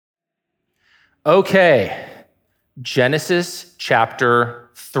Okay, Genesis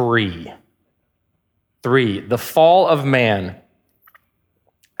chapter 3. 3, the fall of man.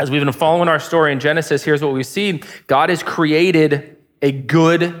 As we've been following our story in Genesis, here's what we see. God has created a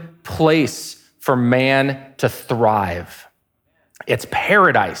good place for man to thrive. It's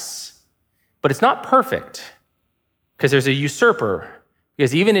paradise, but it's not perfect because there's a usurper.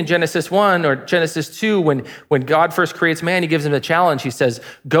 Because even in Genesis 1 or Genesis 2, when God first creates man, he gives him a challenge. He says,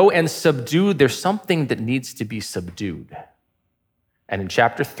 go and subdue. There's something that needs to be subdued. And in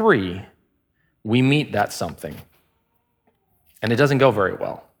chapter 3, we meet that something. And it doesn't go very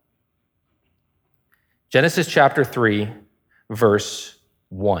well. Genesis chapter 3, verse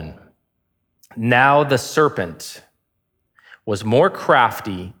 1. Now the serpent was more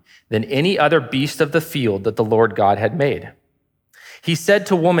crafty than any other beast of the field that the Lord God had made. He said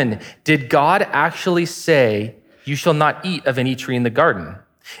to woman, did God actually say, you shall not eat of any tree in the garden?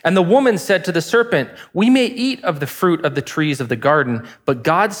 And the woman said to the serpent, we may eat of the fruit of the trees of the garden, but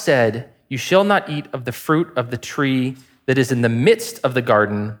God said, you shall not eat of the fruit of the tree that is in the midst of the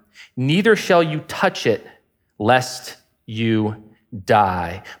garden, neither shall you touch it, lest you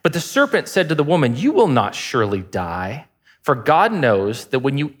die. But the serpent said to the woman, you will not surely die, for God knows that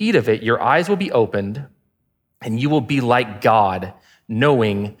when you eat of it, your eyes will be opened, and you will be like God,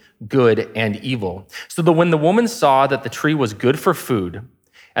 knowing good and evil. So that when the woman saw that the tree was good for food,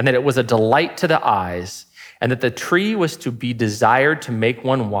 and that it was a delight to the eyes, and that the tree was to be desired to make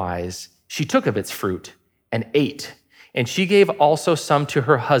one wise, she took of its fruit and ate. And she gave also some to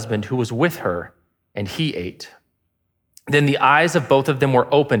her husband who was with her, and he ate. Then the eyes of both of them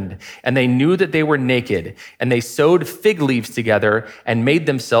were opened, and they knew that they were naked, and they sewed fig leaves together and made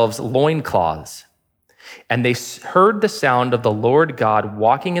themselves loincloths. And they heard the sound of the Lord God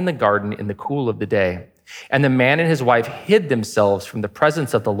walking in the garden in the cool of the day. And the man and his wife hid themselves from the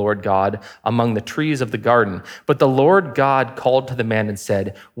presence of the Lord God among the trees of the garden. But the Lord God called to the man and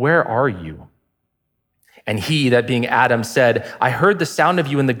said, where are you? And he, that being Adam, said, I heard the sound of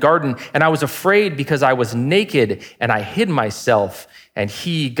you in the garden, and I was afraid because I was naked, and I hid myself. And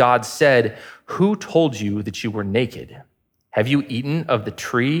he, God, said, who told you that you were naked? Have you eaten of the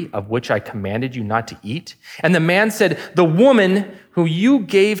tree of which I commanded you not to eat? And the man said, the woman who you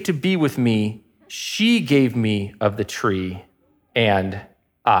gave to be with me, she gave me of the tree, and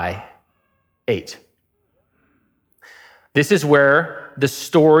I ate. This is where the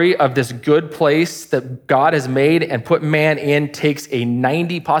story of this good place that God has made and put man in takes a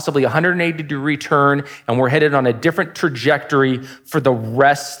 90, possibly 180-degree turn, and we're headed on a different trajectory for the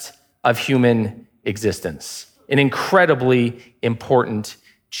rest of human existence. An incredibly important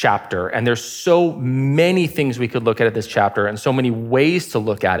chapter. And there's so many things we could look at this chapter and so many ways to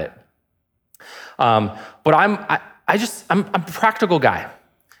look at it. But I'm a practical guy.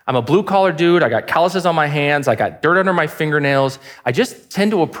 I'm a blue-collar dude. I got calluses on my hands. I got dirt under my fingernails. I just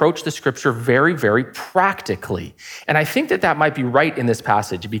tend to approach the scripture very, very practically. And I think that might be right in this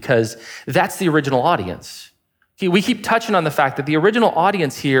passage because that's the original audience. We keep touching on the fact that the original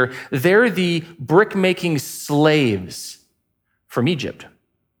audience here, they're the brick-making slaves from Egypt.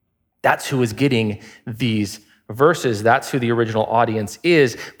 That's who is getting these verses. That's who the original audience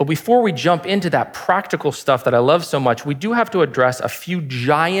is. But before we jump into that practical stuff that I love so much, we do have to address a few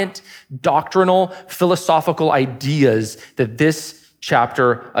giant doctrinal, philosophical ideas that this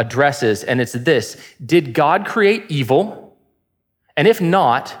chapter addresses. And it's this: did God create evil? And if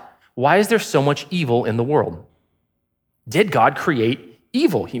not, why is there so much evil in the world? Did God create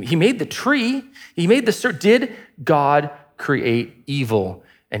evil? He made the tree. He made the serpent. Did God create evil?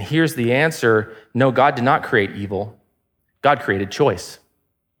 And here's the answer. No, God did not create evil. God created choice.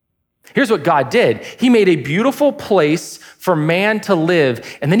 Here's what God did. He made a beautiful place for man to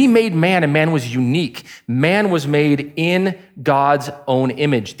live, and then he made man, and man was unique. Man was made in God's own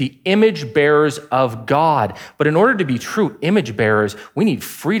image, the image bearers of God. But in order to be true image bearers, we need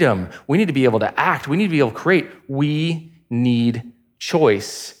freedom. We need to be able to act. We need to be able to create. We need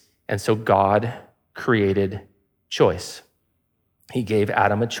choice. And so God created choice. He gave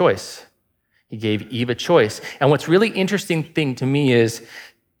Adam a choice. He gave Eve a choice. And what's really interesting thing to me is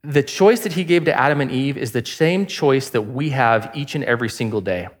the choice that he gave to Adam and Eve is the same choice that we have each and every single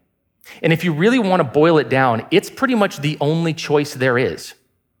day. And if you really want to boil it down, it's pretty much the only choice there is.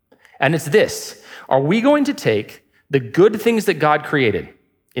 And it's this: are we going to take the good things that God created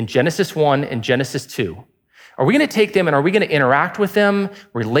in Genesis 1 and Genesis 2? Are we going to take them and are we going to interact with them,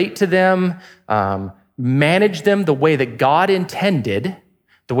 relate to them, manage them the way that God intended,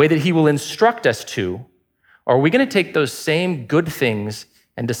 the way that he will instruct us to? Or are we going to take those same good things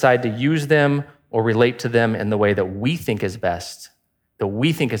and decide to use them or relate to them in the way that we think is best, that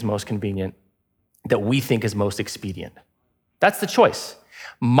we think is most convenient, that we think is most expedient. That's the choice.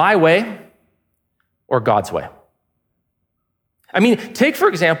 My way or God's way. I mean, take, for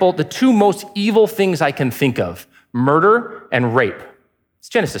example, the two most evil things I can think of, murder and rape. It's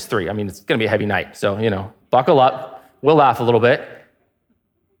Genesis 3. I mean, it's going to be a heavy night, so, buckle up. We'll laugh a little bit.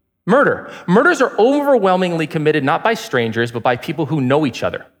 Murder. Murders are overwhelmingly committed not by strangers, but by people who know each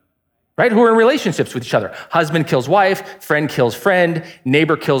other, right? Who are in relationships with each other. Husband kills wife, friend kills friend,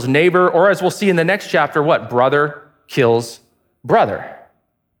 neighbor kills neighbor, or as we'll see in the next chapter, what? Brother kills brother.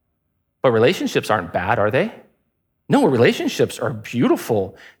 But relationships aren't bad, are they? No, relationships are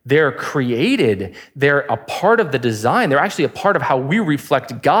beautiful. They're created. They're a part of the design. They're actually a part of how we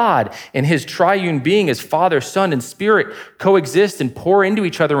reflect God and his triune being as Father, Son, and Spirit coexist and pour into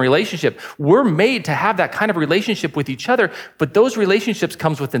each other in relationship. We're made to have that kind of relationship with each other, but those relationships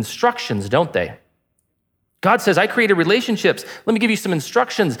comes with instructions, don't they? God says, I created relationships. Let me give you some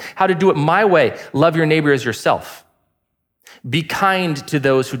instructions how to do it my way. Love your neighbor as yourself. Be kind to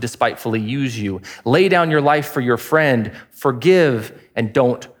those who despitefully use you. Lay down your life for your friend. Forgive and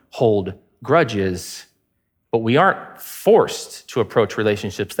don't hold grudges. But we aren't forced to approach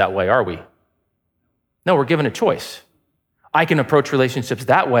relationships that way, are we? No, we're given a choice. I can approach relationships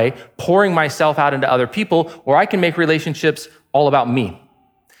that way, pouring myself out into other people, or I can make relationships all about me,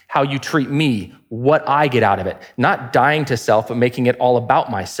 how you treat me, what I get out of it. Not dying to self, but making it all about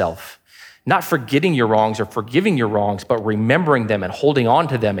myself. Not forgetting your wrongs or forgiving your wrongs, but remembering them and holding on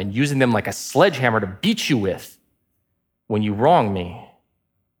to them and using them like a sledgehammer to beat you with when you wrong me.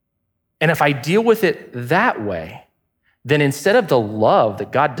 And if I deal with it that way, then instead of the love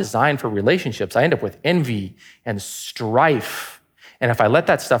that God designed for relationships, I end up with envy and strife. And if I let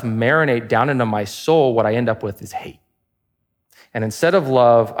that stuff marinate down into my soul, what I end up with is hate. And instead of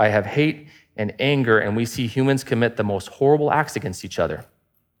love, I have hate and anger, and we see humans commit the most horrible acts against each other.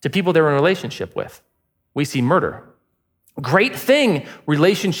 To people they're in a relationship with. We see murder. Great thing,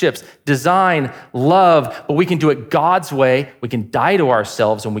 relationships, design, love, but we can do it God's way. We can die to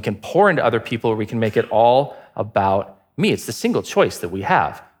ourselves and we can pour into other people, or we can make it all about me. It's the single choice that we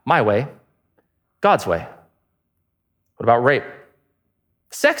have. My way, God's way. What about rape?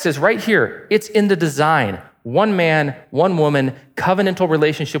 Sex is right here. It's in the design. One man, one woman, covenantal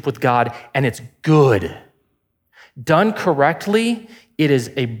relationship with God, and it's good. Done correctly, it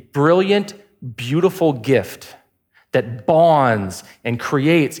is a brilliant, beautiful gift that bonds and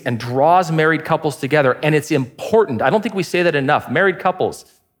creates and draws married couples together. And it's important. I don't think we say that enough. Married couples,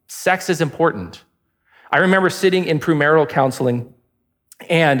 sex is important. I remember sitting in premarital counseling,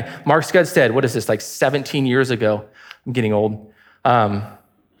 and Mark Skudstead, what is this, like 17 years ago? I'm getting old.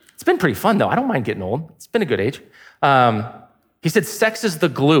 It's been pretty fun, though. I don't mind getting old. It's been a good age. He said, sex is the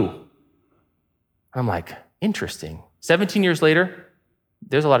glue. I'm like, interesting. 17 years later,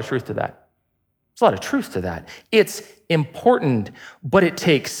 there's a lot of truth to that. There's a lot of truth to that. It's important, but it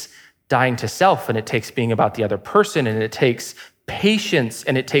takes dying to self, and it takes being about the other person, and it takes patience,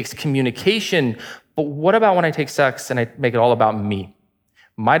 and it takes communication. But what about when I take sex and I make it all about me?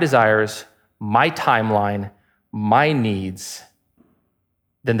 My desires, my timeline, my needs?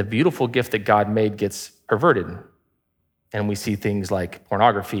 Then the beautiful gift that God made gets perverted. And we see things like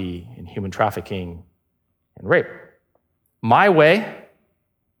pornography and human trafficking and rape. My way,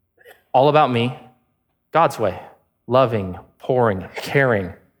 all about me. God's way, loving, pouring,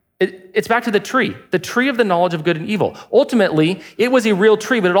 caring. It's back to the tree of the knowledge of good and evil. Ultimately, it was a real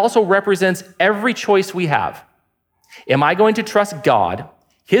tree, but it also represents every choice we have. Am I going to trust God,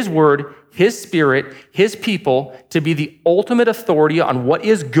 his word, his spirit, his people to be the ultimate authority on what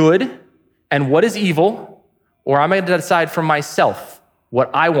is good and what is evil? Or am I going to decide for myself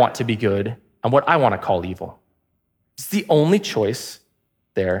what I want to be good and what I want to call evil? It's the only choice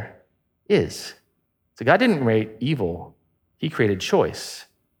there is. So God didn't create evil, he created choice.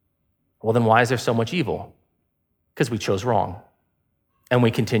 Well, then why is there so much evil? Because we chose wrong, and we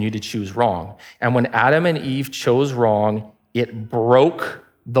continue to choose wrong. And when Adam and Eve chose wrong, it broke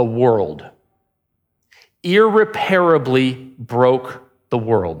the world. Irreparably broke the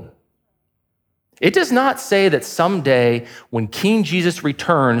world. It does not say that someday when King Jesus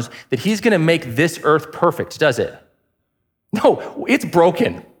returns that he's going to make this earth perfect, does it? No, it's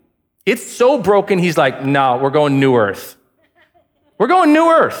broken. It's so broken, he's like, no, we're going new earth. We're going new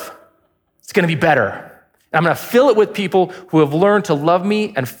earth. It's going to be better. And I'm going to fill it with people who have learned to love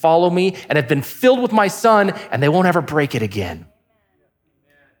me and follow me and have been filled with my son, and they won't ever break it again.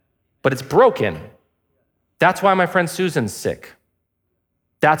 But it's broken. That's why my friend Susan's sick.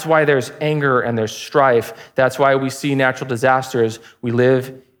 That's why there's anger and there's strife. That's why we see natural disasters. We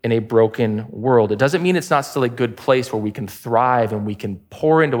live in a broken world. It doesn't mean it's not still a good place where we can thrive and we can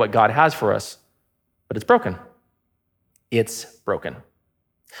pour into what God has for us. but it's broken. It's broken.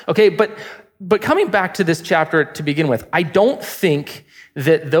 Okay, but coming back to this chapter to begin with, I don't think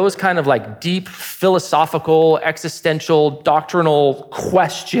that those kind of like deep philosophical, existential, doctrinal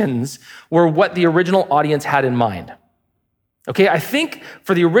questions were what the original audience had in mind. Okay, I think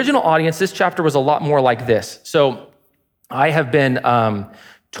for the original audience, this chapter was a lot more like this. So I have been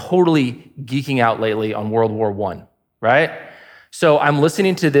totally geeking out lately on World War I, right? So I'm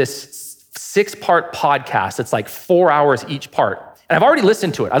listening to this 6-part podcast. It's like 4 hours each part. And I've already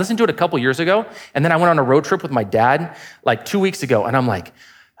listened to it. I listened to it a couple years ago, and then I went on a road trip with my dad like 2 weeks ago, and I'm like,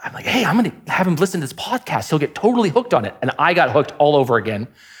 hey, I'm gonna have him listen to this podcast. He'll get totally hooked on it. And I got hooked all over again,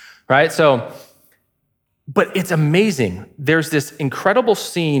 right? So, but it's amazing. There's this incredible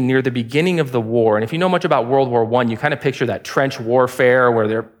scene near the beginning of the war. And if you know much about World War I, you kind of picture that trench warfare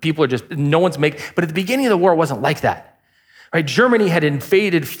where people are just, no one's making, but at the beginning of the war, it wasn't like that. Right? Germany had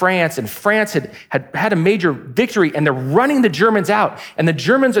invaded France, and France had a major victory, and they're running the Germans out. And the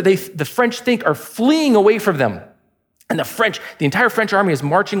Germans the French think are fleeing away from them. And the entire French army is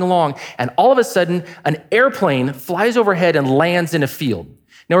marching along, and all of a sudden, an airplane flies overhead and lands in a field.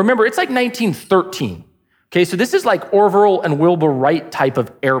 Now remember, it's like 1913. Okay, so this is like Orville and Wilbur Wright type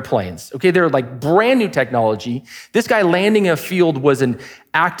of airplanes. Okay, they're like brand new technology. This guy landing in a field was an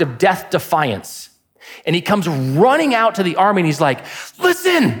act of death defiance. And he comes running out to the army and he's like,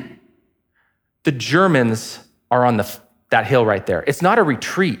 listen, the Germans are on that hill right there. It's not a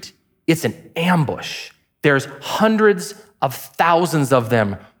retreat, it's an ambush. There's hundreds of thousands of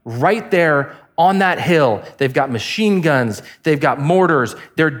them right there on that hill. They've got machine guns, they've got mortars,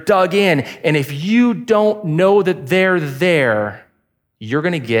 they're dug in. And if you don't know that they're there, you're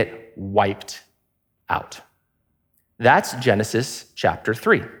gonna get wiped out. That's Genesis chapter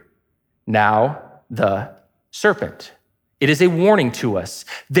 3. Now, the serpent. It is a warning to us.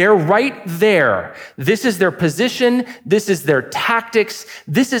 They're right there. This is their position. This is their tactics.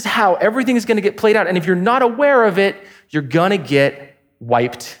 This is how everything is going to get played out. And if you're not aware of it, you're going to get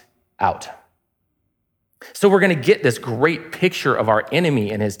wiped out. So we're going to get this great picture of our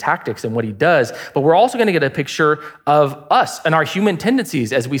enemy and his tactics and what he does, but we're also going to get a picture of us and our human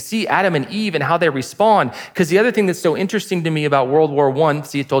tendencies as we see Adam and Eve and how they respond. Because the other thing that's so interesting to me about World War I,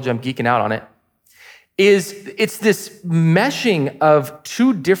 see, I told you I'm geeking out on it, is it's this meshing of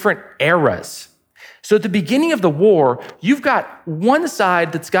two different eras. So at the beginning of the war, you've got one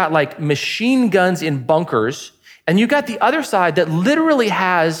side that's got like machine guns in bunkers, and you got the other side that literally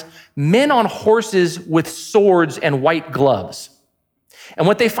has men on horses with swords and white gloves. And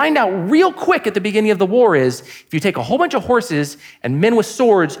what they find out real quick at the beginning of the war is if you take a whole bunch of horses and men with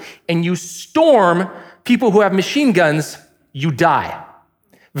swords and you storm people who have machine guns, you die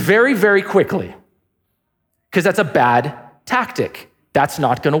very, very quickly. Because that's a bad tactic. That's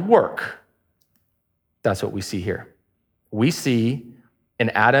not going to work. That's what we see here. We see in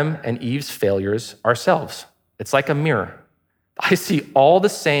Adam and Eve's failures ourselves. It's like a mirror. I see all the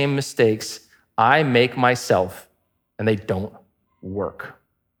same mistakes I make myself, and they don't work.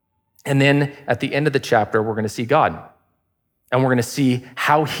 And then at the end of the chapter, we're going to see God. And we're going to see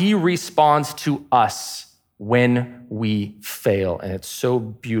how he responds to us when we fail. And it's so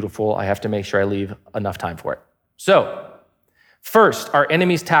beautiful. I have to make sure I leave enough time for it. So, first, our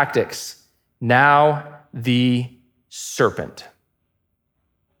enemy's tactics. Now, the serpent.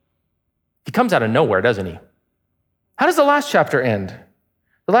 He comes out of nowhere, doesn't he? How does the last chapter end?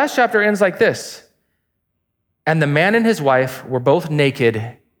 The last chapter ends like this. And the man and his wife were both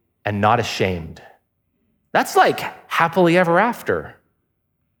naked and not ashamed. That's like happily ever after.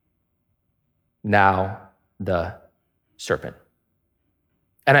 Now, the serpent.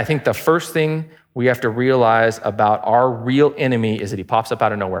 And I think the first thing we have to realize about our real enemy is that he pops up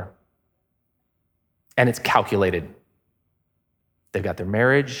out of nowhere. And it's calculated. They've got their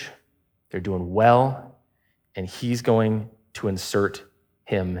marriage, they're doing well, and he's going to insert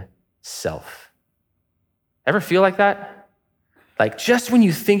himself. Ever feel like that? Like just when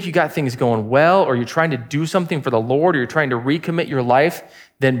you think you got things going well, or you're trying to do something for the Lord, or you're trying to recommit your life,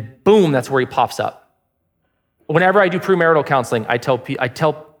 then boom, that's where he pops up. Whenever I do premarital counseling, I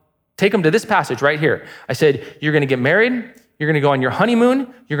take them to this passage right here. I said, you're going to get married, you're going to go on your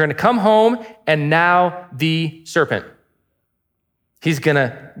honeymoon, you're going to come home, and now the serpent. He's going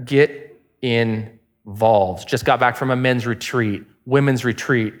to get involved. Just got back from a men's retreat, women's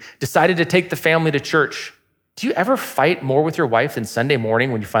retreat, decided to take the family to church. Do you ever fight more with your wife than Sunday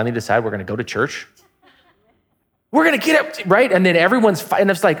morning when you finally decide we're going to go to church? We're going to get up, right? And then everyone's fighting.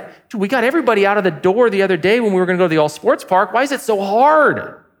 It's like, dude, we got everybody out of the door the other day when we were going to go to the all sports park. Why is it so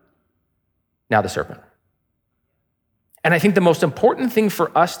hard? Now the serpent. And I think the most important thing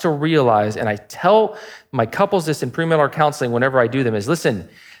for us to realize, and I tell my couples this in premarital counseling whenever I do them, is listen,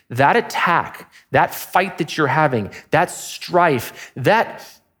 that attack, that fight that you're having, that strife,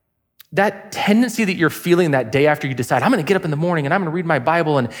 that tendency that you're feeling that day after you decide, I'm gonna get up in the morning and I'm gonna read my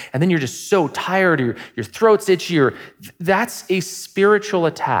Bible, and then you're just so tired, or your throat's itchy, or that's a spiritual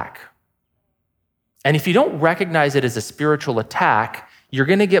attack. And if you don't recognize it as a spiritual attack, you're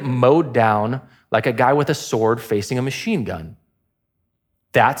gonna get mowed down like a guy with a sword facing a machine gun.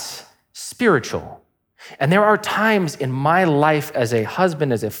 That's spiritual. And there are times in my life as a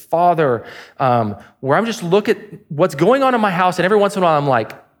husband, as a father, where I'm just look at what's going on in my house, and every once in a while I'm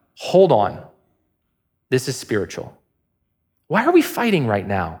like, hold on, this is spiritual. Why are we fighting right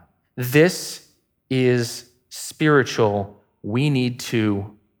now? This is spiritual. We need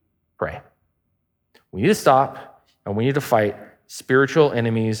to pray. We need to stop, and we need to fight spiritual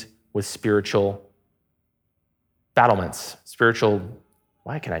enemies with spiritual battlements.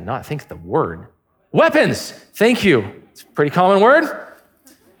 Why can I not think of the word? Weapons. Thank you. It's a pretty common word.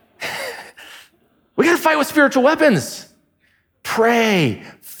 We got to fight with spiritual weapons. Pray,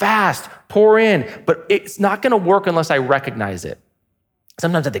 fast, pour in, but it's not going to work unless I recognize it.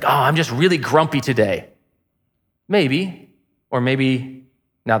 Sometimes I think, I'm just really grumpy today. Maybe, or maybe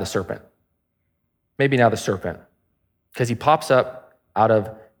now the serpent. Maybe now the serpent, because he pops up out of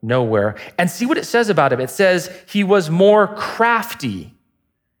nowhere. And see what it says about him. It says he was more crafty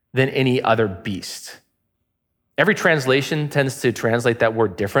than any other beast. Every translation tends to translate that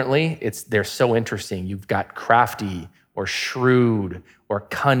word differently. They're so interesting. You've got crafty or shrewd or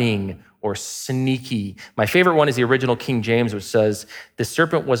cunning or sneaky. My favorite one is the original King James, which says the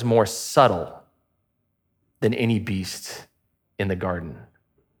serpent was more subtle than any beast in the garden.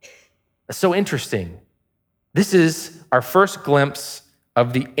 That's so interesting. This is our first glimpse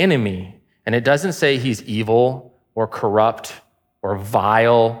of the enemy, and it doesn't say he's evil or corrupt or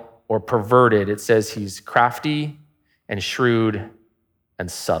vile or perverted. It says he's crafty and shrewd and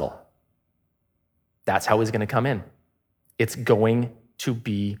subtle. That's how he's going to come in. It's going to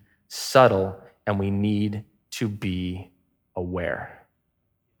be subtle, and we need to be aware.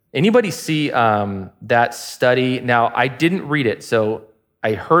 Anybody see that study? Now, I didn't read it, so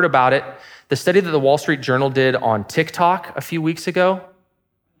I heard about it. The study that the Wall Street Journal did on TikTok a few weeks ago.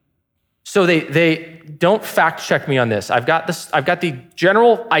 So they don't fact check me on this. I've got the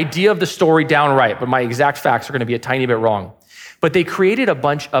general idea of the story down right, but my exact facts are going to be a tiny bit wrong. But they created a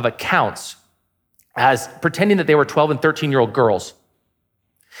bunch of accounts as pretending that they were 12 and 13-year-old girls.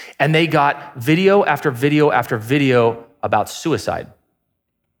 And they got video after video after video about suicide.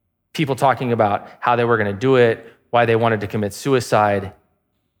 People talking about how they were going to do it, why they wanted to commit suicide.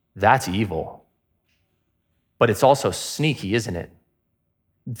 That's evil. But it's also sneaky, isn't it?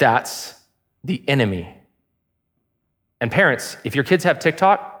 That's the enemy. And parents, if your kids have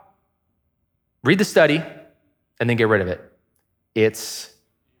TikTok, read the study and then get rid of it. It's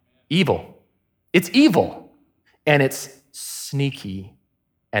evil. It's evil. And it's sneaky.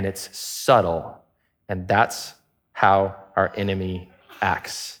 And it's subtle. And that's how our enemy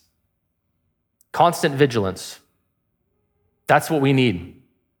acts. Constant vigilance. That's what we need.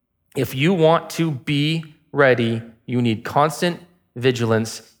 If you want to be ready, you need constant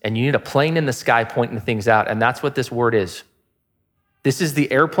vigilance, and you need a plane in the sky pointing things out. And that's what this word is. This is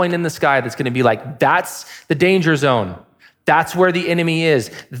the airplane in the sky that's going to be like, that's the danger zone. That's where the enemy is.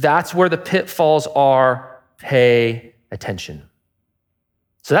 That's where the pitfalls are. Pay attention.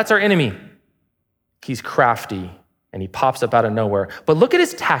 So that's our enemy. He's crafty, and he pops up out of nowhere. But look at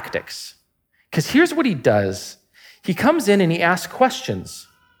his tactics, because here's what he does. He comes in and he asks questions.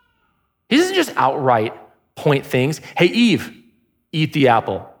 He doesn't just outright point things. Hey, Eve, eat the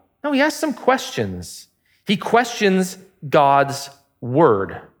apple. No, he asks some questions. He questions God's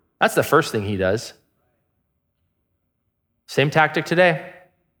word. That's the first thing he does. Same tactic today.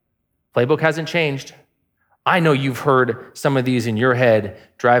 Playbook hasn't changed. I know you've heard some of these in your head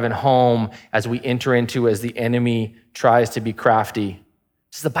driving home as we enter into as the enemy tries to be crafty.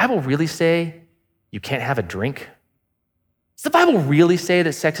 Does the Bible really say you can't have a drink? Does the Bible really say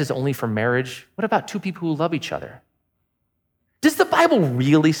that sex is only for marriage? What about two people who love each other? Does the Bible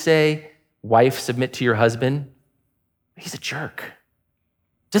really say, wife, submit to your husband? He's a jerk.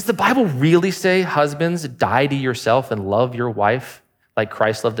 Does the Bible really say, husbands, die to yourself and love your wife like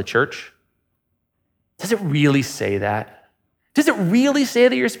Christ loved the church? Does it really say that? Does it really say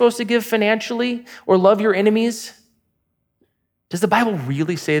that you're supposed to give financially or love your enemies? Does the Bible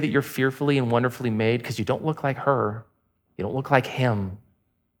really say that you're fearfully and wonderfully made because you don't look like her, you don't look like him?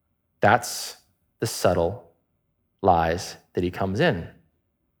 That's the subtle lies that he comes in.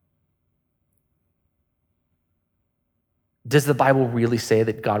 Does the Bible really say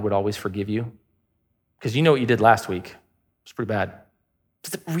that God would always forgive you? Because you know what you did last week. It's pretty bad.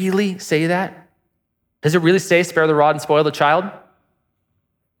 Does it really say that? Does it really say spare the rod and spoil the child?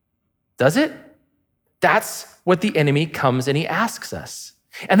 Does it? That's what the enemy comes and he asks us.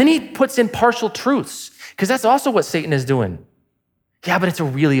 And then he puts in partial truths, because that's also what Satan is doing. Yeah, but it's a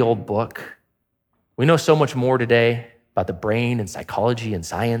really old book. We know so much more today about the brain and psychology and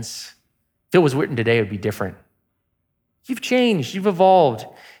science. If it was written today, it would be different. You've changed, you've evolved.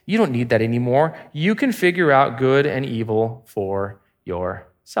 You don't need that anymore. You can figure out good and evil for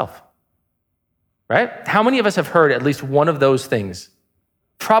yourself. Right? How many of us have heard at least one of those things?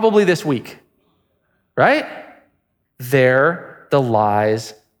 Probably this week. Right? They're the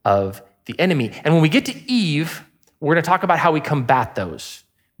lies of the enemy. And when we get to Eve, we're going to talk about how we combat those,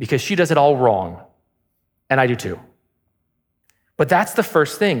 because she does it all wrong. And I do too. But that's the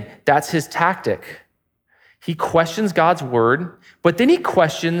first thing. That's his tactic. He questions God's word, but then he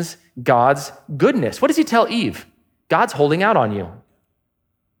questions God's goodness. What does he tell Eve? God's holding out on you.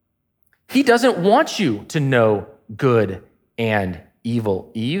 He doesn't want you to know good and evil,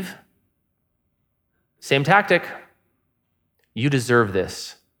 Eve. Same tactic. You deserve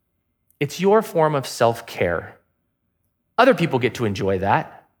this. It's your form of self-care. Other people get to enjoy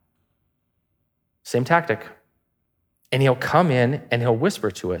that. Same tactic. And he'll come in and he'll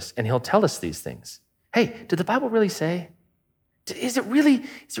whisper to us and he'll tell us these things. Hey, did the Bible really say? Is it really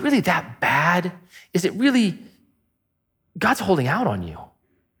that bad? Is it really, God's holding out on you,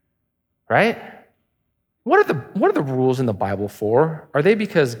 right? What are the rules in the Bible for? Are they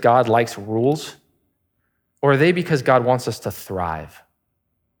because God likes rules? Or are they because God wants us to thrive?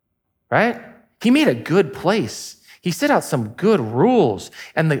 Right? He made a good place. He set out some good rules.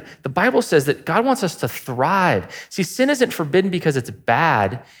 And the Bible says that God wants us to thrive. See, sin isn't forbidden because it's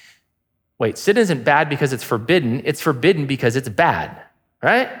bad. Wait, sin isn't bad because it's forbidden. It's forbidden because it's bad,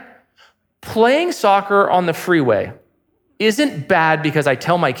 right? Playing soccer on the freeway isn't bad because I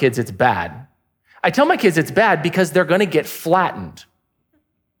tell my kids it's bad. I tell my kids it's bad because they're going to get flattened.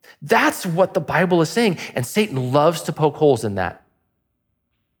 That's what the Bible is saying. And Satan loves to poke holes in that.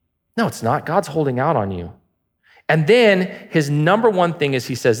 No, it's not. God's holding out on you. And then his number one thing is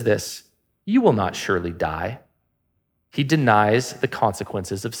he says this: you will not surely die. He denies the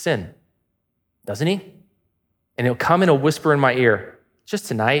consequences of sin, doesn't he? And he'll come and he'll whisper in my ear, just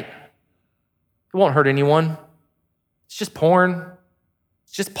tonight. It won't hurt anyone. It's just porn.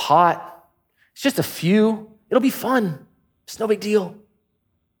 It's just pot. It's just a few. It'll be fun. It's no big deal.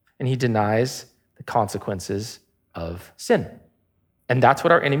 And he denies the consequences of sin. And that's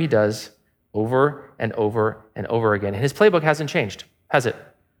what our enemy does over and over and over again. And his playbook hasn't changed, has it?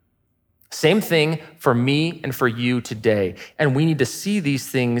 Same thing for me and for you today. And we need to see these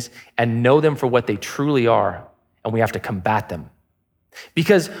things and know them for what they truly are. And we have to combat them.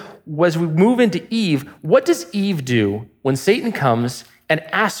 Because as we move into Eve, what does Eve do when Satan comes and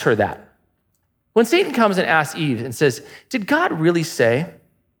asks her that? When Satan comes and asks Eve and says, did God really say?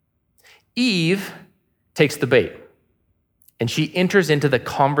 Eve takes the bait and she enters into the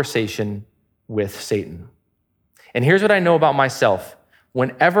conversation with Satan. And here's what I know about myself.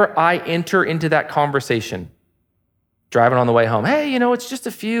 Whenever I enter into that conversation, driving on the way home, hey, it's just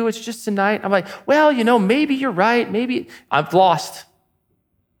a few, it's just tonight. I'm like, well, maybe you're right. Maybe I've lost,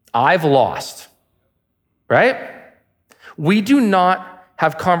 right? We do not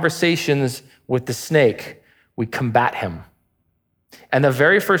have conversations with the snake. We combat him. And the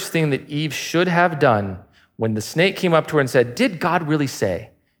very first thing that Eve should have done when the snake came up to her and said, did God really say?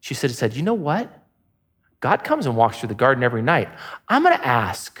 She said, you know what? God comes and walks through the garden every night. I'm going to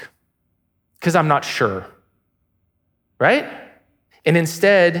ask because I'm not sure, right? And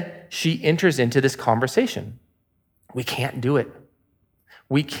instead, she enters into this conversation. We can't do it.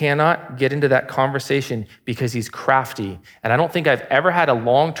 We cannot get into that conversation because he's crafty. And I don't think I've ever had a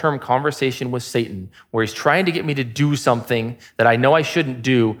long-term conversation with Satan where he's trying to get me to do something that I know I shouldn't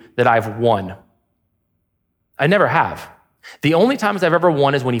do that I've won. I never have. The only times I've ever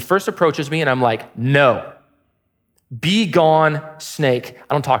won is when he first approaches me and I'm like, no, be gone, snake.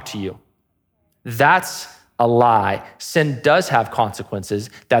 I don't talk to you. That's a lie. Sin does have consequences.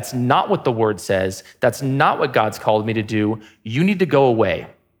 That's not what the word says. That's not what God's called me to do. You need to go away.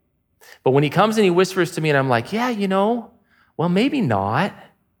 But when he comes and he whispers to me and I'm like, yeah, well, maybe not.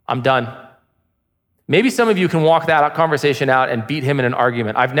 I'm done. Maybe some of you can walk that conversation out and beat him in an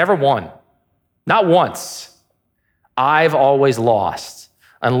argument. I've never won. Not once. I've always lost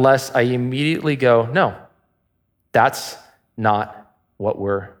unless I immediately go, no, that's not what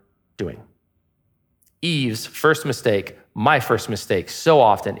we're doing. Eve's first mistake, my first mistake so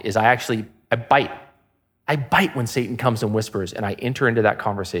often is I bite. I bite when Satan comes and whispers, and I enter into that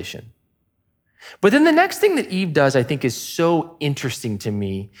conversation. But then the next thing that Eve does, I think, is so interesting to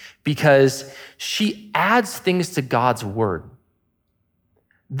me because she adds things to God's word.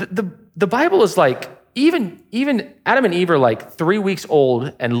 The Bible is like, even Adam and Eve are like 3 weeks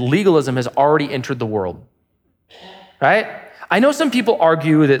old and legalism has already entered the world, right? I know some people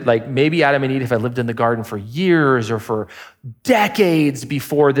argue that like maybe Adam and Eve had lived in the garden for years or for decades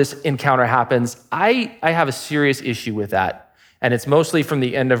before this encounter happens. I have a serious issue with that. And it's mostly from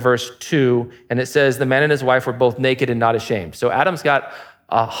the end of verse 2, and it says, the man and his wife were both naked and not ashamed. So Adam's got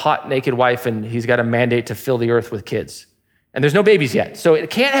a hot, naked wife, and he's got a mandate to fill the earth with kids. And there's no babies yet, so it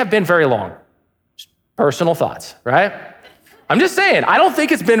can't have been very long. Just personal thoughts, right? I'm just saying, I don't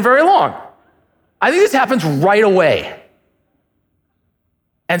think it's been very long. I think this happens right away.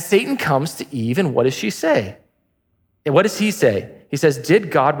 And Satan comes to Eve, and what does she say? And what does he say? He says,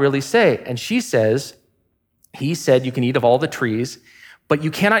 did God really say? And she says, he said, you can eat of all the trees, but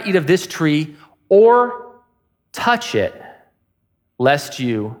you cannot eat of this tree or touch it, lest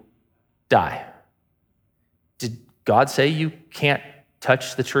you die. Did God say you can't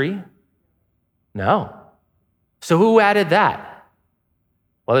touch the tree? No. So who added that?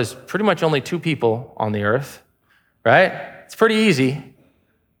 Well, there's pretty much only 2 people on the earth, right? It's pretty easy.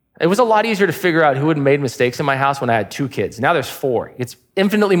 It was a lot easier to figure out who had made mistakes in my house when I had 2 kids. Now there's 4. It's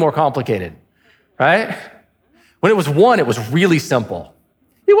infinitely more complicated, right? When it was 1, it was really simple.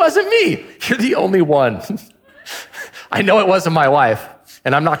 It wasn't me. You're the only one. I know it wasn't my wife,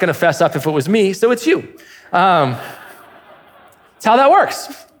 and I'm not going to fess up if it was me, so it's you. That's how that works.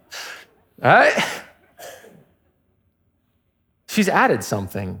 All right? She's added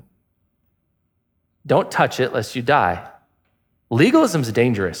something. Don't touch it lest you die. Legalism's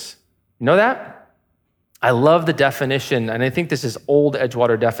dangerous. You know that? I love the definition, and I think this is old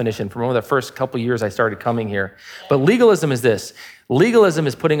Edgewater definition from one of the first couple years I started coming here. But legalism is this. Legalism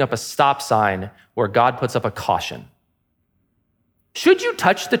is putting up a stop sign where God puts up a caution. Should you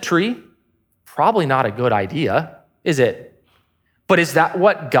touch the tree? Probably not a good idea, is it? But is that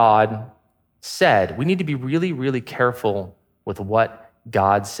what God said? We need to be really, really careful with what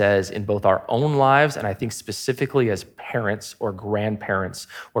God says in both our own lives, and I think specifically as parents or grandparents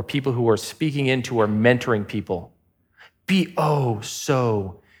or people who are speaking into or mentoring people. Be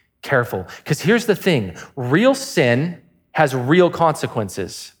so careful. Because here's the thing, real sin has real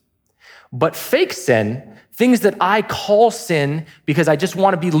consequences. But fake sin, things that I call sin because I just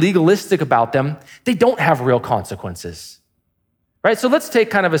want to be legalistic about them, they don't have real consequences. Right? So let's take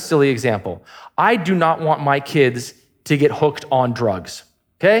kind of a silly example. I do not want my kids to get hooked on drugs,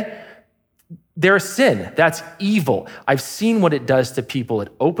 okay? They're a sin. That's evil. I've seen what it does to people.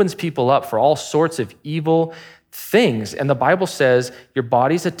 It opens people up for all sorts of evil things. And the Bible says your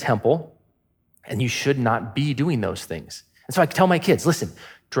body's a temple and you should not be doing those things. And so I tell my kids, listen,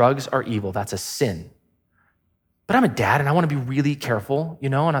 drugs are evil. That's a sin. But I'm a dad and I want to be really careful, you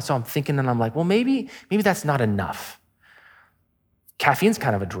know? And so I'm thinking and I'm like, well, maybe that's not enough. Caffeine's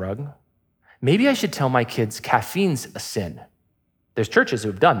kind of a drug. Maybe I should tell my kids caffeine's a sin. There's churches who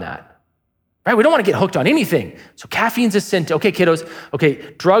have done that, right? We don't want to get hooked on anything. So caffeine's a sin. Okay, kiddos,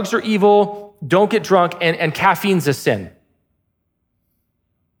 okay, drugs are evil, don't get drunk, and caffeine's a sin.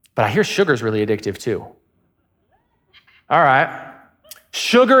 But I hear sugar's really addictive too. All right.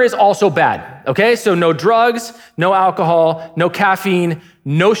 Sugar is also bad, okay? So no drugs, no alcohol, no caffeine,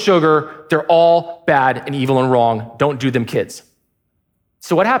 no sugar. They're all bad and evil and wrong. Don't do them, kids.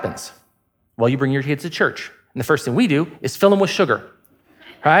 So what happens? Well, you bring your kids to church, and the first thing we do is fill them with sugar,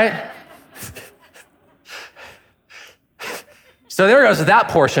 right? So there goes that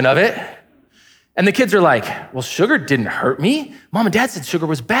portion of it. And the kids are like, well, sugar didn't hurt me. Mom and dad said sugar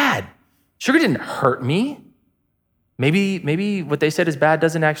was bad. Sugar didn't hurt me. Maybe what they said is bad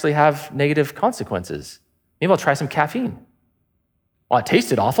doesn't actually have negative consequences. Maybe I'll try some caffeine. Well, it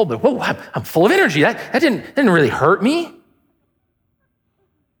tasted awful, but whoa, I'm full of energy. That didn't really hurt me.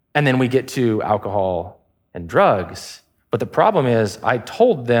 And then we get to alcohol and drugs. But the problem is I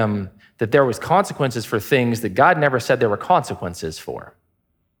told them that there was consequences for things that God never said there were consequences for.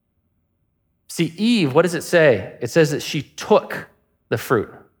 See, Eve, what does it say? It says that she took the fruit.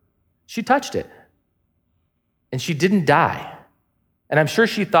 She touched it. And she didn't die. And I'm sure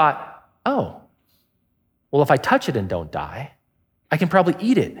she thought, oh, well, if I touch it and don't die, I can probably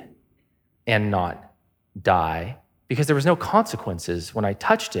eat it and not die, because there was no consequences when I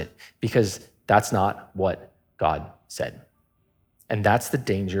touched it, because that's not what God said. And that's the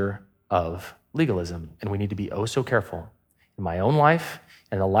danger of legalism. And we need to be oh so careful in my own life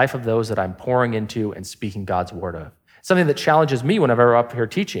and the life of those that I'm pouring into and speaking God's word of, Something that challenges me whenever I'm up here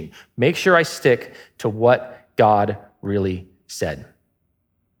teaching. Make sure I stick to what God really said.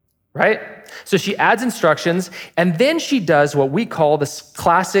 Right? So she adds instructions, and then she does what we call the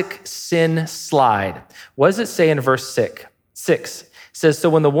classic sin slide. What does it say in verse 6? It says, so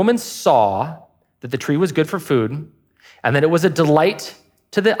when the woman saw that the tree was good for food, and that it was a delight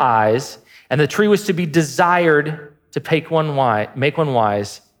to the eyes, and the tree was to be desired to make one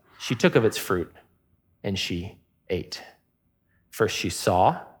wise, she took of its fruit, and she ate. First she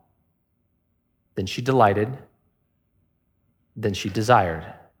saw, then she delighted, then she desired.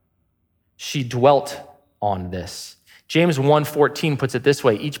 She dwelt on this. James 1:14 puts it this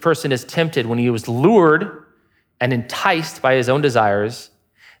way: each person is tempted when he was lured and enticed by his own desires.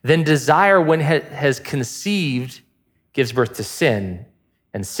 Then desire, when it has conceived, gives birth to sin.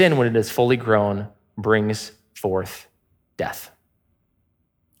 And sin, when it is fully grown, brings forth death.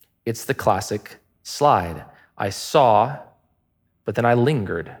 It's the classic slide. I saw, but then I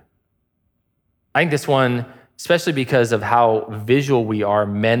lingered. I think this one, especially because of how visual we are,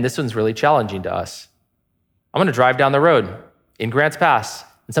 men, this one's really challenging to us. I'm going to drive down the road in Grants Pass,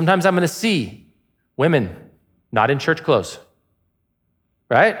 and sometimes I'm going to see women not in church clothes,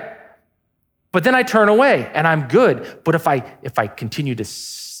 right? But then I turn away and I'm good. But if I continue to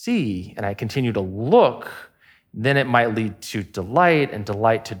see and I continue to look, then it might lead to delight and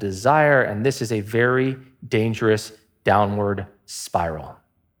delight to desire. And this is a very dangerous downward spiral.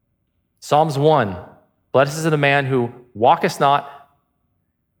 Psalms 1, blessed is the man who walketh not,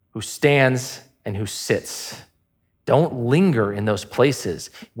 who stands and who sits. Don't linger in those places.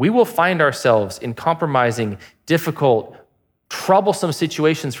 We will find ourselves in compromising, difficult, troublesome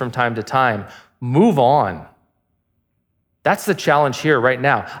situations from time to time. Move on. That's the challenge here right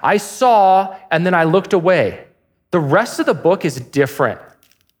now. I saw and then I looked away. The rest of the book is different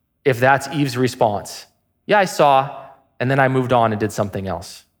if that's Eve's response. Yeah, I saw and then I moved on and did something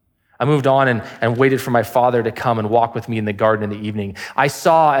else. I moved on and waited for my father to come and walk with me in the garden in the evening. I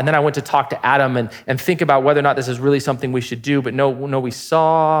saw, and then I went to talk to Adam and think about whether or not this is really something we should do. But no, we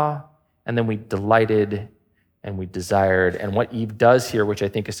saw, and then we delighted, and we desired. And what Eve does here, which I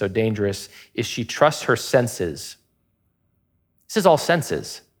think is so dangerous, is she trusts her senses. This is all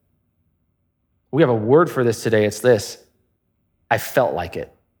senses. We have a word for this today. It's this: I felt like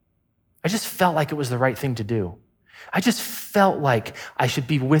it. I just felt like it was the right thing to do. I just felt like I should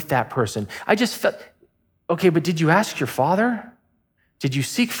be with that person. I just felt, okay, but did you ask your father? Did you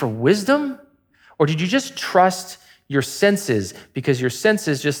seek for wisdom? Or did you just trust your senses? Because your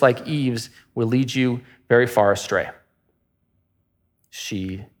senses, just like Eve's, will lead you very far astray.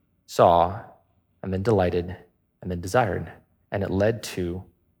 She saw and then delighted and then desired, and it led to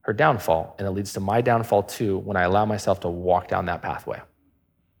her downfall. And it leads to my downfall too when I allow myself to walk down that pathway.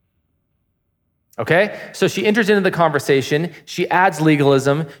 Okay, so she enters into the conversation, she adds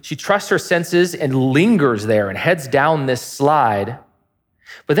legalism, she trusts her senses and lingers there and heads down this slide.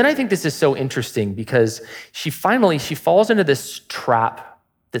 But then I think this is so interesting because she falls into this trap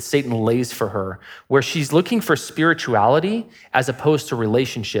that Satan lays for her, where she's looking for spirituality as opposed to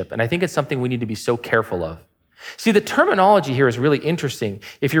relationship. And I think it's something we need to be so careful of. See, the terminology here is really interesting.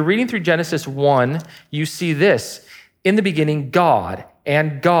 If you're reading through Genesis 1, you see this: in the beginning, God,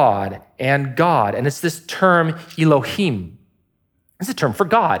 and God, and God. And it's this term, Elohim. It's a term for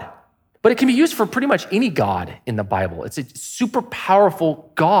God, but it can be used for pretty much any God in the Bible. It's a super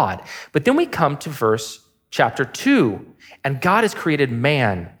powerful God. But then we come to chapter 2, and God has created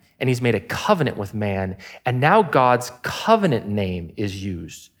man, and he's made a covenant with man. And now God's covenant name is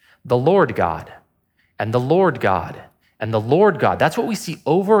used: the Lord God, and the Lord God, and the Lord God. That's what we see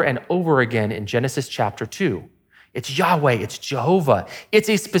over and over again in Genesis chapter 2. It's Yahweh, it's Jehovah. It's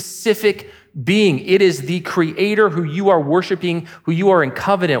a specific being. It is the creator who you are worshiping, who you are in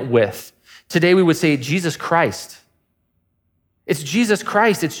covenant with. Today we would say Jesus Christ. It's Jesus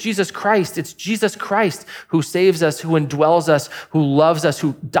Christ, it's Jesus Christ, it's Jesus Christ who saves us, who indwells us, who loves us,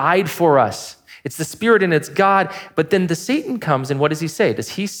 who died for us. It's the Spirit and it's God. But then the Satan comes and what does he say?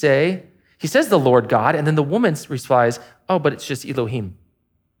 He says the Lord God, and then the woman replies, oh, but it's just Elohim.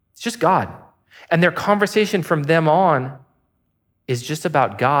 It's just God. And their conversation from them on is just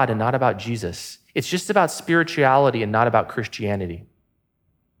about God and not about Jesus. It's just about spirituality and not about Christianity.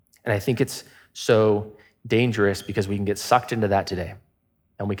 And I think it's so dangerous because we can get sucked into that today.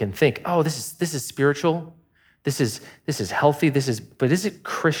 And we can think, oh, this is spiritual. This is healthy. But is it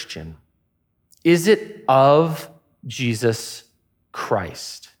Christian? Is it of Jesus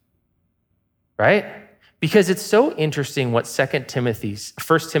Christ? Right? Because it's so interesting what 1 Timothy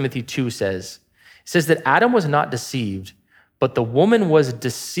 2 says. It says that Adam was not deceived, but the woman was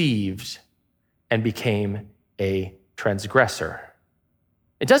deceived and became a transgressor.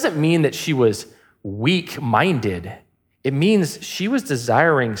 It doesn't mean that she was weak-minded. It means she was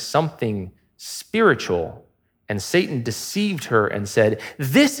desiring something spiritual, and Satan deceived her and said,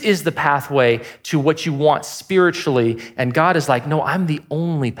 this is the pathway to what you want spiritually. And God is like, no, I'm the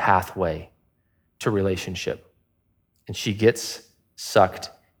only pathway to relationship. And she gets sucked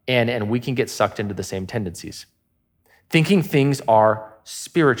in, and we can get sucked into the same tendencies. Thinking things are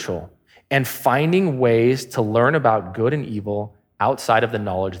spiritual and finding ways to learn about good and evil outside of the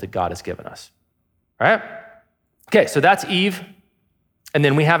knowledge that God has given us. All right? Okay, so that's Eve. And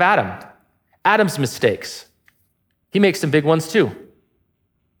then we have Adam. Adam's mistakes. He makes some big ones too.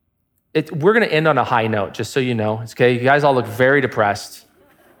 We're going to end on a high note, just so you know. It's okay, you guys all look very depressed.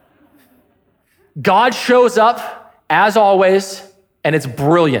 God shows up, as always, and it's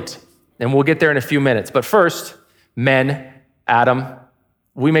brilliant. And we'll get there in a few minutes. But first, men, Adam,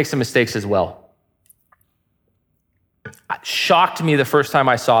 we make some mistakes as well. It shocked me the first time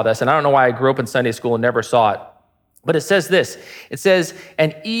I saw this, and I don't know why I grew up in Sunday school and never saw it. But it says this. It says,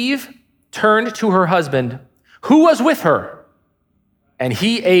 and Eve turned to her husband, who was with her, and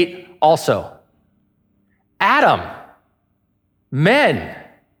he ate also. Adam, men,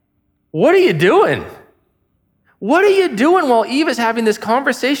 what are you doing? What are you doing while Eve is having this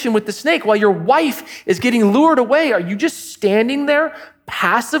conversation with the snake, while your wife is getting lured away? Are you just standing there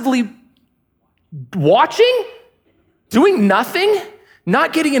passively watching, doing nothing,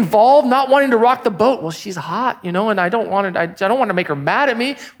 not getting involved, not wanting to rock the boat? Well, she's hot, and I don't want to make her mad at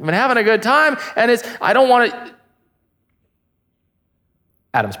me. We've been having a good time, and I don't want to.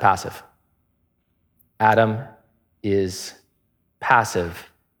 Adam's passive. Adam is passive,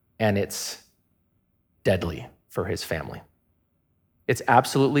 and it's deadly for his family. It's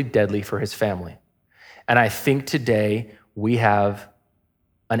absolutely deadly for his family. And I think today we have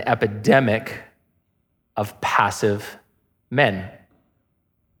an epidemic of passive men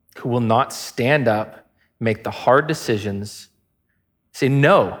who will not stand up, make the hard decisions, say,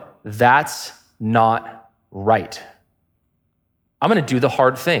 no, that's not right. I'm going to do the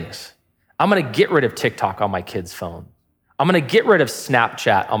hard things. I'm going to get rid of TikTok on my kids' phone. I'm going to get rid of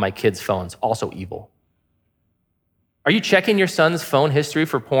Snapchat on my kids' phones, also evil. Are you checking your son's phone history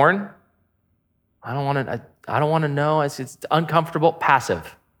for porn? I don't want to know. It's uncomfortable,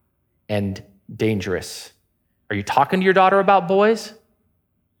 passive, and dangerous. Are you talking to your daughter about boys?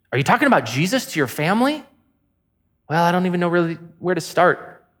 Are you talking about Jesus to your family? Well, I don't even know really where to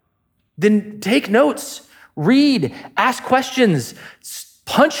start. Then take notes, read, ask questions,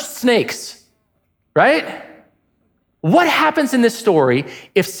 punch snakes, right? What happens in this story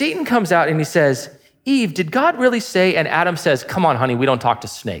if Satan comes out and he says, Eve, did God really say? And Adam says, come on, honey, we don't talk to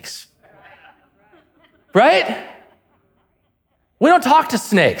snakes. Right? We don't talk to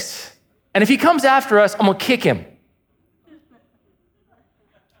snakes. And if he comes after us, I'm going to kick him.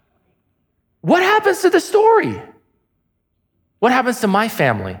 What happens to the story? What happens to my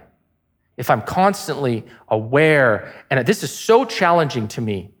family if I'm constantly aware? And this is so challenging to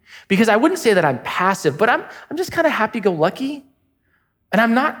me because I wouldn't say that I'm passive, but I'm just kind of happy-go-lucky. And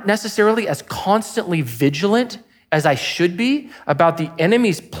I'm not necessarily as constantly vigilant as I should be about the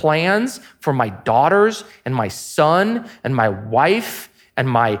enemy's plans for my daughters and my son and my wife and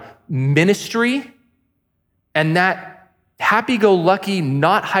my ministry. And that happy-go-lucky,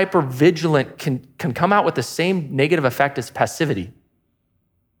 not hyper-vigilant can come out with the same negative effect as passivity.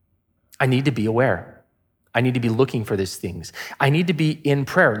 I need to be aware. I need to be looking for these things. I need to be in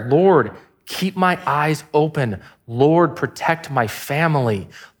prayer. Lord, keep my eyes open. Lord, protect my family.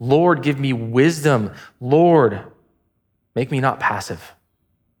 Lord, give me wisdom. Lord, make me not passive.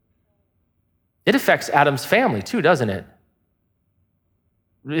 It affects Adam's family too, doesn't it?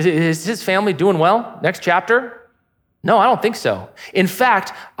 Is his family doing well? Next chapter? No, I don't think so. In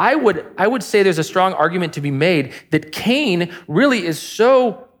fact, I would say there's a strong argument to be made that Cain really is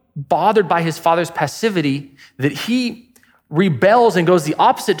so bothered by his father's passivity that he rebels and goes the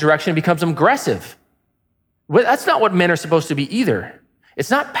opposite direction and becomes aggressive. That's not what men are supposed to be either.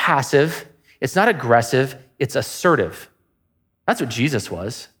 It's not passive, it's not aggressive, it's assertive. That's what Jesus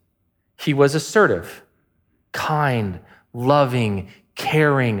was. He was assertive, kind, loving,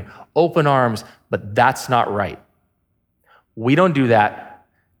 caring, open arms, but that's not right. We don't do that.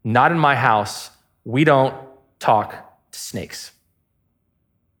 Not in my house. We don't talk to snakes.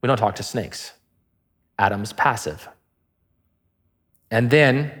 We don't talk to snakes. Adam's passive. And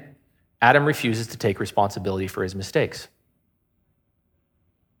then Adam refuses to take responsibility for his mistakes.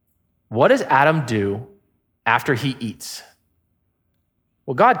 What does Adam do after he eats?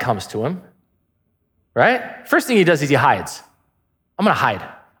 Well, God comes to him, right? First thing he does is he hides. I'm going to hide.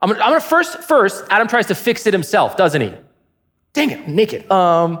 I'm gonna first, Adam tries to fix it himself, doesn't he? Dang it, I'm naked.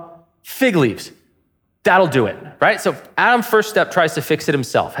 Fig leaves. That'll do it, right? So Adam's first step tries to fix it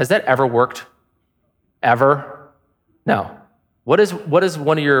himself. Has that ever worked? Ever? No. What is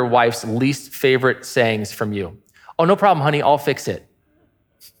one of your wife's least favorite sayings from you? Oh, no problem, honey, I'll fix it.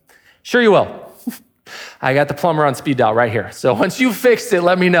 Sure you will. I got the plumber on speed dial right here. So once you fix it,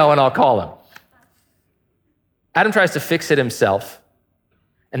 let me know and I'll call him. Adam tries to fix it himself,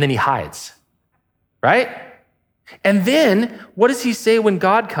 and then he hides, right? And then what does he say when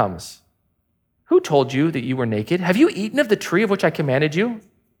God comes? Who told you that you were naked? Have you eaten of the tree of which I commanded you?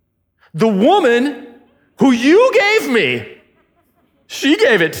 The woman who you gave me, she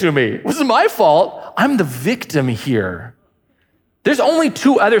gave it to me. It wasn't my fault. I'm the victim here. There's only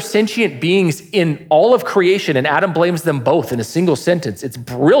two other sentient beings in all of creation, and Adam blames them both in a single sentence. It's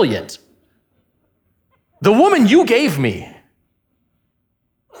brilliant. The woman you gave me.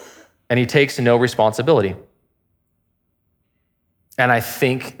 And he takes no responsibility. And I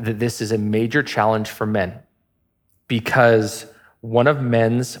think that this is a major challenge for men, because one of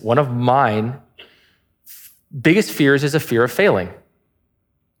mine biggest fears is a fear of failing.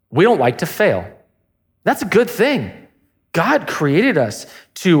 We don't like to fail. That's a good thing. God created us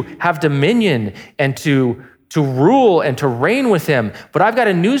to have dominion and to rule and to reign with him. But I've got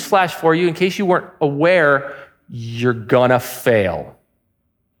a news flash for you in case you weren't aware, you're gonna fail.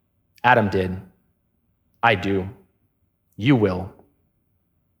 Adam did. I do. You will.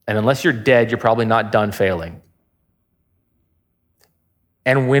 And unless you're dead, you're probably not done failing.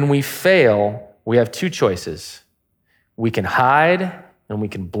 And when we fail, we have two choices. We can hide and we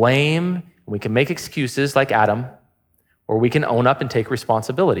can blame and we can make excuses like Adam, or we can own up and take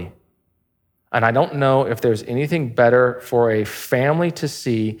responsibility. And I don't know if there's anything better for a family to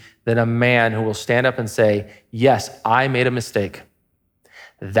see than a man who will stand up and say, yes, I made a mistake.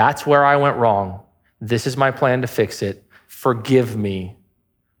 That's where I went wrong. This is my plan to fix it. Forgive me.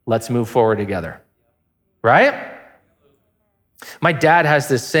 Let's move forward together. Right? My dad has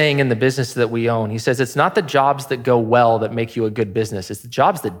this saying in the business that we own. He says, it's not the jobs that go well that make you a good business. It's the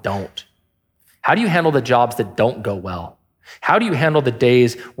jobs that don't. How do you handle the jobs that don't go well? How do you handle the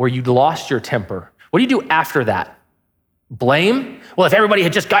days where you lost your temper? What do you do after that? Blame? Well, if everybody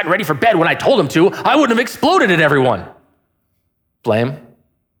had just gotten ready for bed when I told them to, I wouldn't have exploded at everyone. Blame?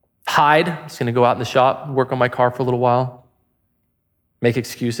 Hide? I'm just gonna go out in the shop, work on my car for a little while. Make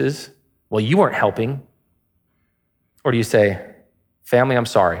excuses? Well, you weren't helping. Or do you say, family, I'm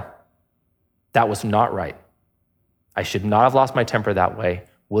sorry. That was not right. I should not have lost my temper that way.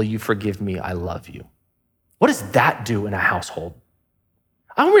 Will you forgive me? I love you. What does that do in a household?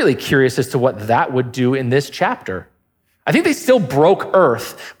 I'm really curious as to what that would do in this chapter. I think they still broke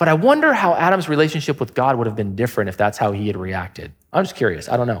earth, but I wonder how Adam's relationship with God would have been different if that's how he had reacted. I'm just curious.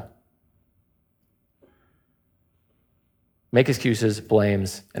 I don't know. Make excuses,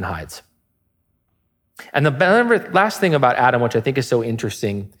 blames, and hides. And the last thing about Adam, which I think is so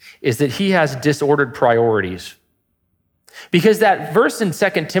interesting, is that he has disordered priorities. Because that verse in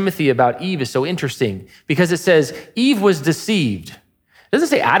 2 Timothy about Eve is so interesting, because it says Eve was deceived. It doesn't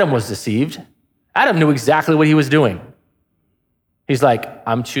say Adam was deceived. Adam knew exactly what he was doing. He's like,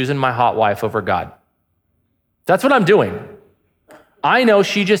 I'm choosing my hot wife over God. That's what I'm doing. I know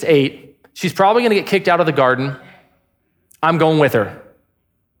she just ate. She's probably going to get kicked out of the garden. I'm going with her.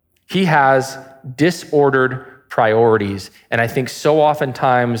 He has disordered priorities. And I think so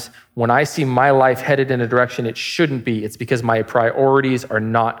oftentimes when I see my life headed in a direction it shouldn't be, it's because my priorities are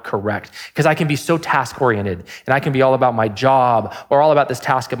not correct. Because I can be so task-oriented and I can be all about my job or all about this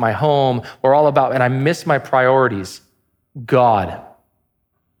task at my home or and I miss my priorities. God.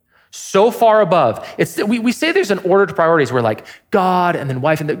 So far above. We say there's an order to priorities. We're like God and then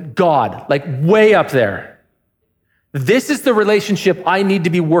wife and then God, like way up there. This is the relationship I need to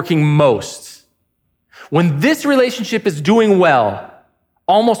be working most. When this relationship is doing well,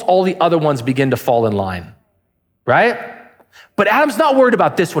 almost all the other ones begin to fall in line, right? But Adam's not worried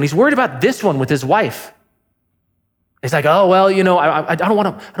about this one. He's worried about this one with his wife. He's like, oh, well, I don't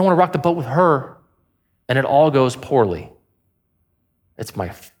want to rock the boat with her. And it all goes poorly. It's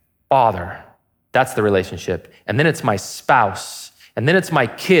my father. That's the relationship. And then it's my spouse. And then it's my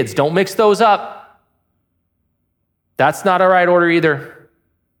kids. Don't mix those up. That's not a right order either.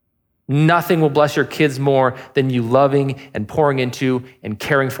 Nothing will bless your kids more than you loving and pouring into and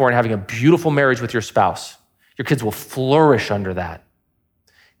caring for and having a beautiful marriage with your spouse. Your kids will flourish under that.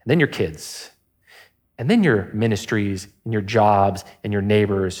 And then your kids. And then your ministries and your jobs and your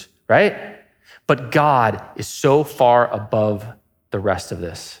neighbors, right? But God is so far above the rest of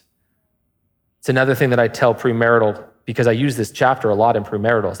this. It's another thing that I tell premarital because I use this chapter a lot in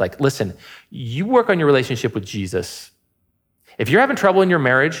premarital. It's like, listen, you work on your relationship with Jesus. If you're having trouble in your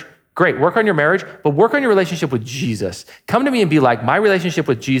marriage, great, work on your marriage, but work on your relationship with Jesus. Come to me and be like, my relationship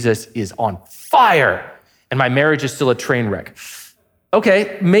with Jesus is on fire and my marriage is still a train wreck.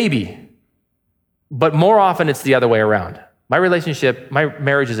 Okay, maybe, but more often it's the other way around. My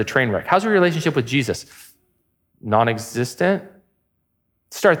marriage is a train wreck. How's your relationship with Jesus? Non-existent?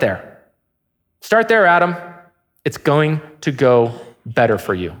 Start there. Start there, Adam. It's going to go better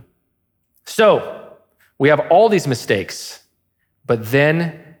for you. So we have all these mistakes, but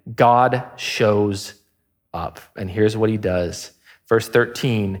then God shows up. And here's what he does. Verse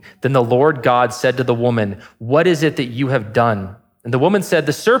 13, then the Lord God said to the woman, what is it that you have done? And the woman said,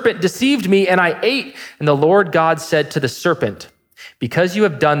 the serpent deceived me and I ate. And the Lord God said to the serpent, because you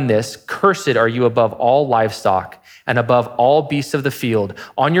have done this, cursed are you above all livestock and above all beasts of the field.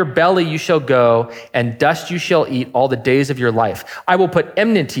 On your belly you shall go, and dust you shall eat all the days of your life. I will put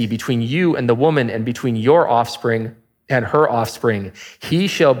enmity between you and the woman, and between your offspring and her offspring. He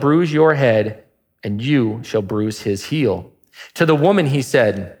shall bruise your head, and you shall bruise his heel. To the woman he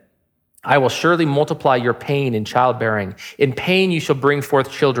said, I will surely multiply your pain in childbearing. In pain you shall bring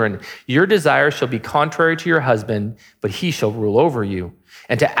forth children. Your desire shall be contrary to your husband, but he shall rule over you.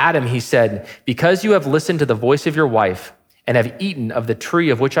 And to Adam he said, because you have listened to the voice of your wife and have eaten of the tree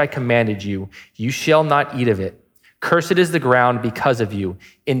of which I commanded you, you shall not eat of it. Cursed is the ground because of you.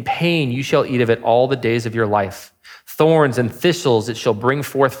 In pain you shall eat of it all the days of your life. Thorns and thistles it shall bring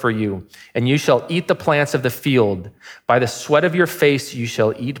forth for you, and you shall eat the plants of the field. By the sweat of your face you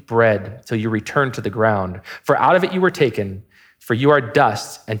shall eat bread till you return to the ground. For out of it you were taken, for you are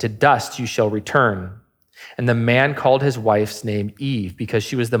dust, and to dust you shall return. And the man called his wife's name Eve, because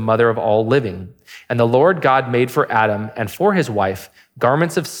she was the mother of all living. And the Lord God made for Adam and for his wife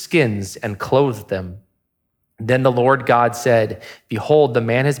garments of skins and clothed them. Then the Lord God said, behold, the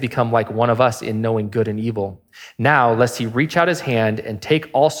man has become like one of us in knowing good and evil. Now, lest he reach out his hand and take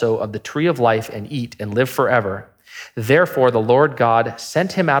also of the tree of life and eat and live forever. Therefore, the Lord God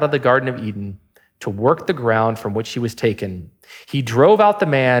sent him out of the Garden of Eden to work the ground from which he was taken. He drove out the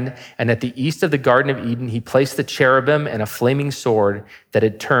man, and at the east of the Garden of Eden, he placed the cherubim and a flaming sword that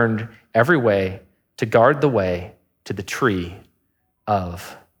had turned every way to guard the way to the tree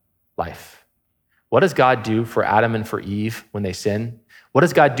of life. What does God do for Adam and for Eve when they sin? What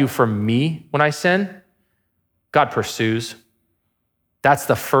does God do for me when I sin? God pursues. That's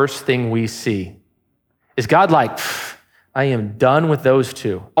the first thing we see. Is God like, I am done with those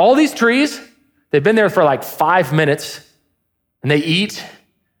two. All these trees, they've been there for like 5 minutes and they eat.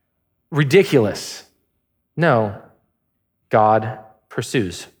 Ridiculous. No, God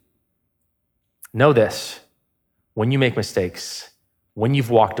pursues. Know this, when you make mistakes, when you've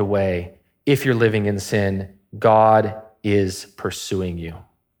walked away, if you're living in sin, God is pursuing you.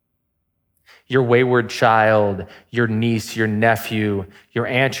 Your wayward child, your niece, your nephew, your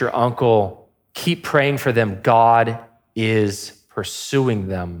aunt, your uncle, keep praying for them. God is pursuing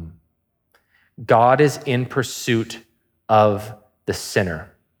them. God is in pursuit of the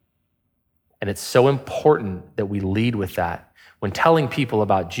sinner. And it's so important that we lead with that. When telling people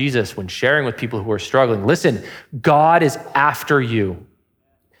about Jesus, when sharing with people who are struggling, listen, God is after you.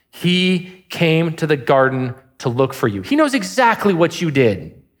 He came to the garden to look for you. He knows exactly what you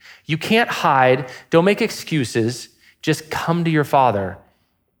did. You can't hide. Don't make excuses. Just come to your Father.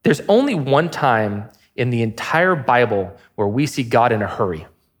 There's only one time in the entire Bible where we see God in a hurry.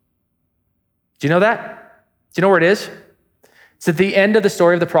 Do you know that? Do you know where it is? It's at the end of the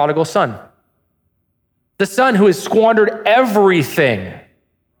story of the prodigal son. The son who has squandered everything.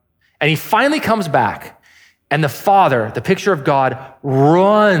 And he finally comes back. And the father, the picture of God,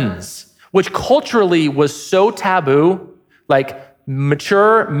 runs, which culturally was so taboo. Like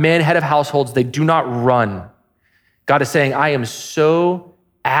mature men, head of households, they do not run. God is saying, I am so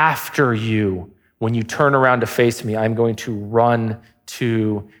after you. When you turn around to face me, I'm going to run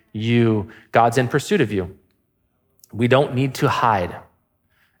to you. God's in pursuit of you. We don't need to hide.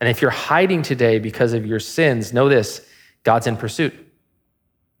 And if you're hiding today because of your sins, know this, God's in pursuit.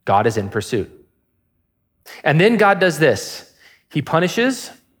 God is in pursuit. And then God does this. He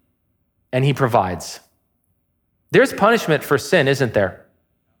punishes and he provides. There's punishment for sin, isn't there?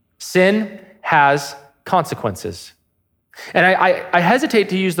 Sin has consequences. And I hesitate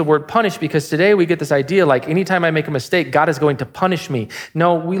to use the word punish because today we get this idea like anytime I make a mistake, God is going to punish me.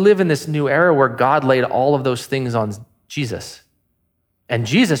 No, we live in this new era where God laid all of those things on Jesus. And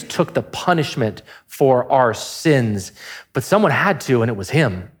Jesus took the punishment for our sins, but someone had to, and it was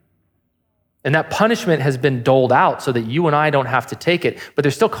him. And that punishment has been doled out so that you and I don't have to take it, but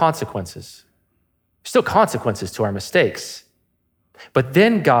there's still consequences. Still consequences to our mistakes. But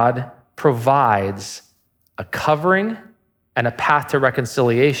then God provides a covering and a path to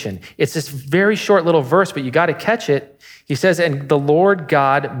reconciliation. It's this very short little verse, but you got to catch it. He says, and the Lord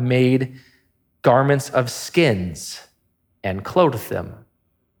God made garments of skins and clothed them.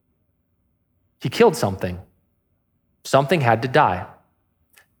 He killed something. Something had to die.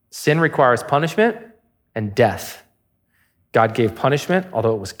 Sin requires punishment and death. God gave punishment,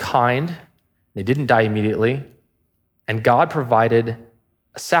 although it was kind. They didn't die immediately. And God provided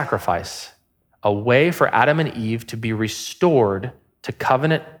a sacrifice, a way for Adam and Eve to be restored to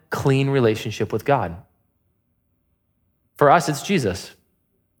covenant, clean relationship with God. For us, it's Jesus.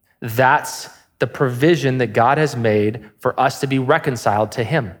 That's the provision that God has made for us to be reconciled to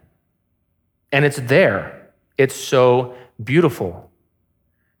him. And it's there. It's so beautiful.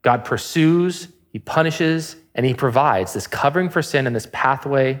 God pursues, he punishes, and he provides this covering for sin and this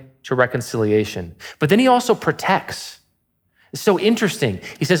pathway to reconciliation. But then he also protects. It's so interesting.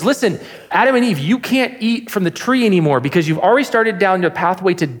 He says, listen, Adam and Eve, you can't eat from the tree anymore because you've already started down the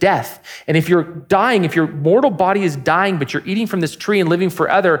pathway to death. And if you're dying, if your mortal body is dying, but you're eating from this tree and living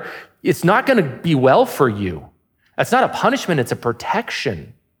forever, it's not going to be well for you. That's not a punishment, it's a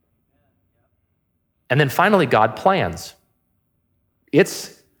protection. And then finally, God plans.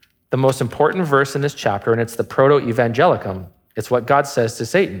 It's the most important verse in this chapter, and it's the proto-evangelicum. It's what God says to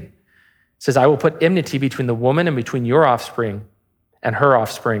Satan. It says, I will put enmity between the woman and between your offspring and her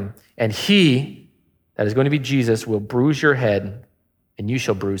offspring, and he, that is going to be Jesus, will bruise your head, and you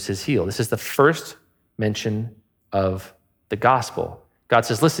shall bruise his heel. This is the first mention of the gospel. God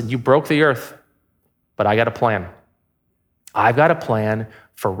says, listen, you broke the earth, but I got a plan. I've got a plan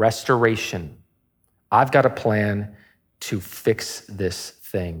for restoration. I've got a plan to fix this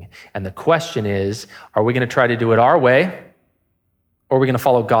thing. And the question is, are we going to try to do it our way, or are we going to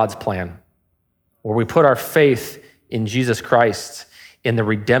follow God's plan? Where we put our faith in Jesus Christ, in the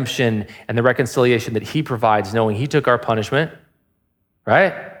redemption and the reconciliation that he provides, knowing he took our punishment,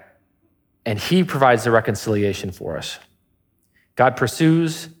 right? And he provides the reconciliation for us. God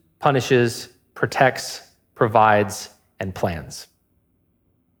pursues, punishes, protects, provides, and plans.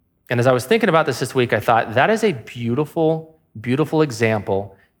 And as I was thinking about this week, I thought that is a beautiful, beautiful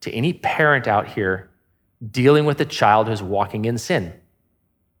example to any parent out here dealing with a child who's walking in sin,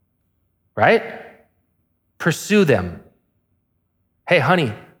 right? Pursue them. Hey,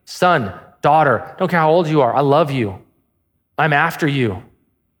 honey, son, daughter, don't care how old you are, I love you. I'm after you.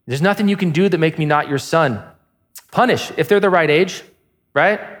 There's nothing you can do that make me not your son. Punish if they're the right age,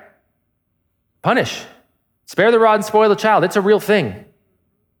 right? Punish. Spare the rod and spoil the child. It's a real thing.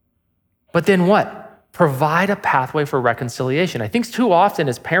 But then what? Provide a pathway for reconciliation. I think too often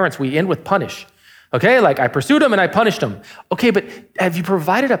as parents, we end with punish. Okay, like I pursued them and I punished them. Okay, but have you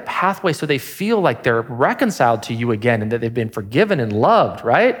provided a pathway so they feel like they're reconciled to you again and that they've been forgiven and loved,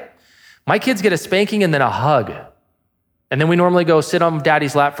 right? My kids get a spanking and then a hug. And then we normally go sit on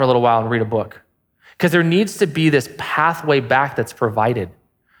daddy's lap for a little while and read a book. Because there needs to be this pathway back that's provided.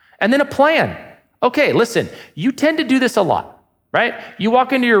 And then a plan. Okay, listen, you tend to do this a lot, right? You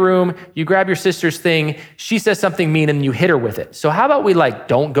walk into your room, you grab your sister's thing, she says something mean and you hit her with it. So how about we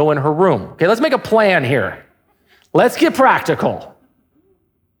don't go in her room? Okay, let's make a plan here. Let's get practical.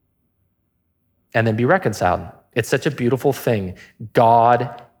 And then be reconciled. It's such a beautiful thing.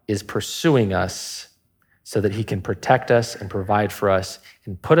 God is pursuing us so that he can protect us and provide for us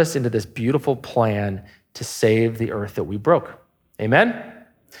and put us into this beautiful plan to save the earth that we broke. Amen?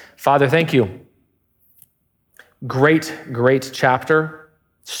 Father, thank you. Great, great chapter.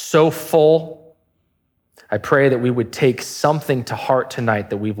 So full. I pray that we would take something to heart tonight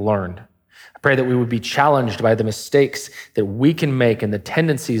that we've learned. I pray that we would be challenged by the mistakes that we can make and the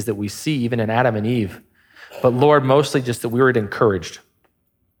tendencies that we see even in Adam and Eve. But Lord, mostly just that we were encouraged.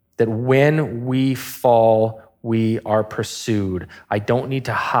 That when we fall, we are pursued. I don't need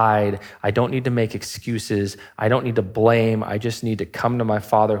to hide. I don't need to make excuses. I don't need to blame. I just need to come to my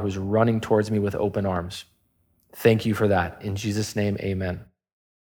Father who's running towards me with open arms. Thank you for that. In Jesus' name, amen.